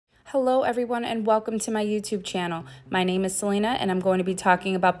Hello everyone and welcome to my YouTube channel. My name is Selina and I'm going to be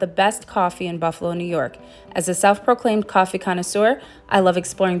talking about the best coffee in Buffalo, New York. As a self-proclaimed coffee connoisseur, I love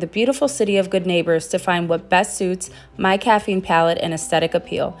exploring the beautiful city of good neighbors to find what best suits my caffeine palate and aesthetic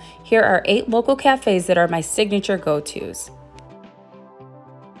appeal. Here are 8 local cafes that are my signature go-tos.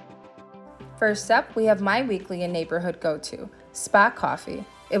 First up, we have my weekly and neighborhood go-to, Spot Coffee.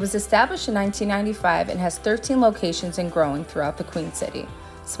 It was established in 1995 and has 13 locations and growing throughout the Queen City.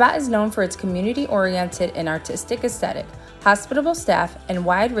 Spot is known for its community-oriented and artistic aesthetic, hospitable staff, and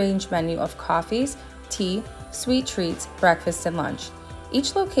wide-range menu of coffees, tea, sweet treats, breakfast, and lunch.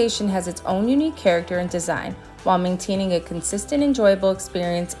 Each location has its own unique character and design, while maintaining a consistent, enjoyable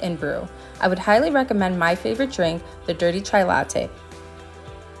experience in brew. I would highly recommend my favorite drink, the Dirty Chai Latte.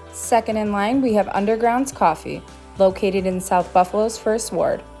 Second in line, we have Underground's Coffee, located in South Buffalo's First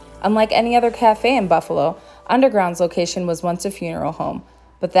Ward. Unlike any other cafe in Buffalo, Underground's location was once a funeral home.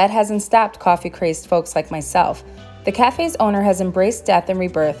 But that hasn't stopped coffee-crazed folks like myself. The cafe's owner has embraced death and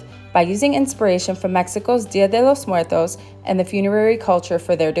rebirth by using inspiration from Mexico's Dia de los Muertos and the funerary culture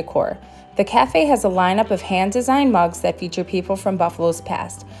for their decor. The cafe has a lineup of hand-designed mugs that feature people from Buffalo's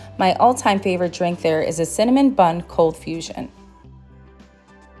past. My all-time favorite drink there is a cinnamon bun cold fusion.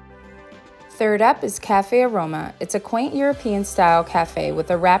 Third up is Cafe Aroma. It's a quaint European-style cafe with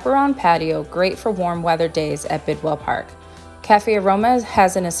a wraparound patio great for warm weather days at Bidwell Park. Cafe Aroma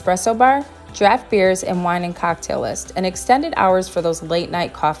has an espresso bar, draft beers, and wine and cocktail list, and extended hours for those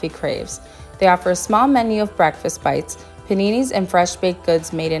late-night coffee craves. They offer a small menu of breakfast bites, paninis, and fresh baked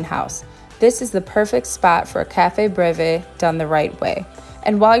goods made in-house. This is the perfect spot for a cafe breve done the right way.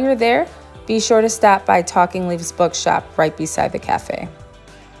 And while you're there, be sure to stop by Talking Leaves Bookshop right beside the cafe.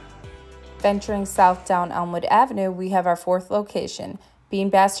 Venturing south down Elmwood Avenue, we have our 4th location, Bean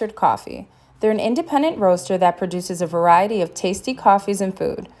Bastard Coffee. They're an independent roaster that produces a variety of tasty coffees and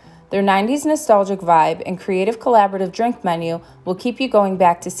food. Their 90s nostalgic vibe and creative collaborative drink menu will keep you going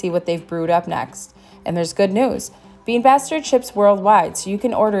back to see what they've brewed up next. And there's good news. Bean Bastard ships worldwide, so you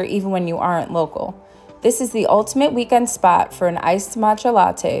can order even when you aren't local. This is the ultimate weekend spot for an iced matcha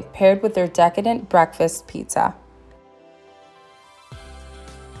latte paired with their decadent breakfast pizza.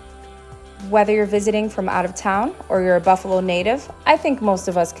 Whether you're visiting from out of town or you're a Buffalo native, I think most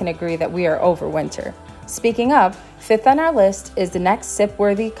of us can agree that we are over winter. Speaking of, 5th on our list is the next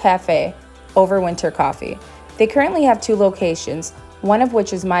sip-worthy cafe, Overwinter Coffee. They currently have 2 locations, one of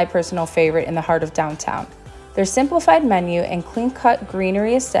which is my personal favorite in the heart of downtown. Their simplified menu and clean-cut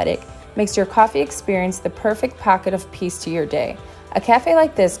greenery aesthetic makes your coffee experience the perfect pocket of peace to your day. A cafe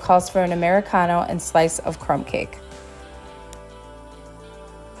like this calls for an Americano and slice of crumb cake.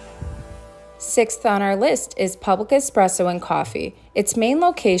 6th on our list is Public Espresso and Coffee. Its main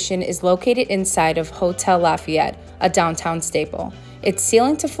location is located inside of Hotel Lafayette, a downtown staple. Its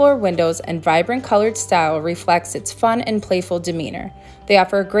ceiling-to-floor windows and vibrant colored style reflects its fun and playful demeanor. They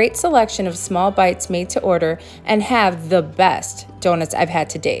offer a great selection of small bites made to order and have the best donuts I've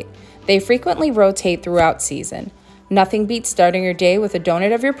had to date. They frequently rotate throughout season. Nothing beats starting your day with a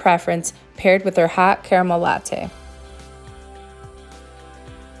donut of your preference paired with their hot caramel latte.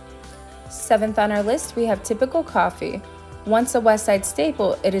 7th on our list, we have Typical Coffee. Once a West Side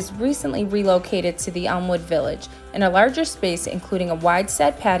staple, it is recently relocated to the Elmwood Village in a larger space including a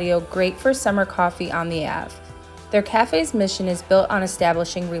wide-set patio great for summer coffee on the Ave. Their cafe's mission is built on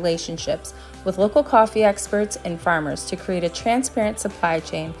establishing relationships with local coffee experts and farmers to create a transparent supply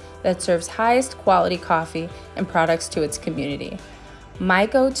chain that serves highest quality coffee and products to its community. My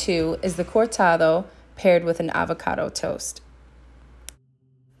go-to is the cortado paired with an avocado toast.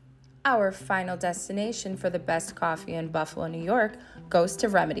 Our final destination for the best coffee in Buffalo, New York goes to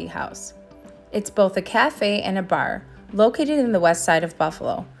Remedy House. It's both a cafe and a bar, located in the west side of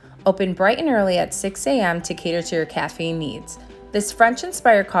Buffalo. Open bright and early at 6 a.m. to cater to your caffeine needs. This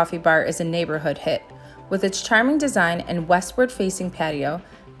French-inspired coffee bar is a neighborhood hit. With its charming design and westward-facing patio,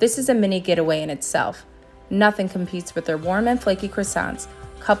 this is a mini getaway in itself. Nothing competes with their warm and flaky croissants,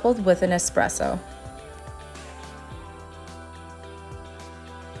 coupled with an espresso.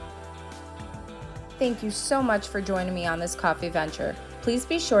 Thank you so much for joining me on this coffee venture. Please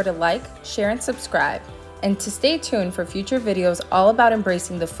be sure to like, share, and subscribe, and to stay tuned for future videos all about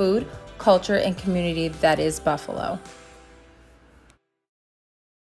embracing the food, culture, and community that is Buffalo.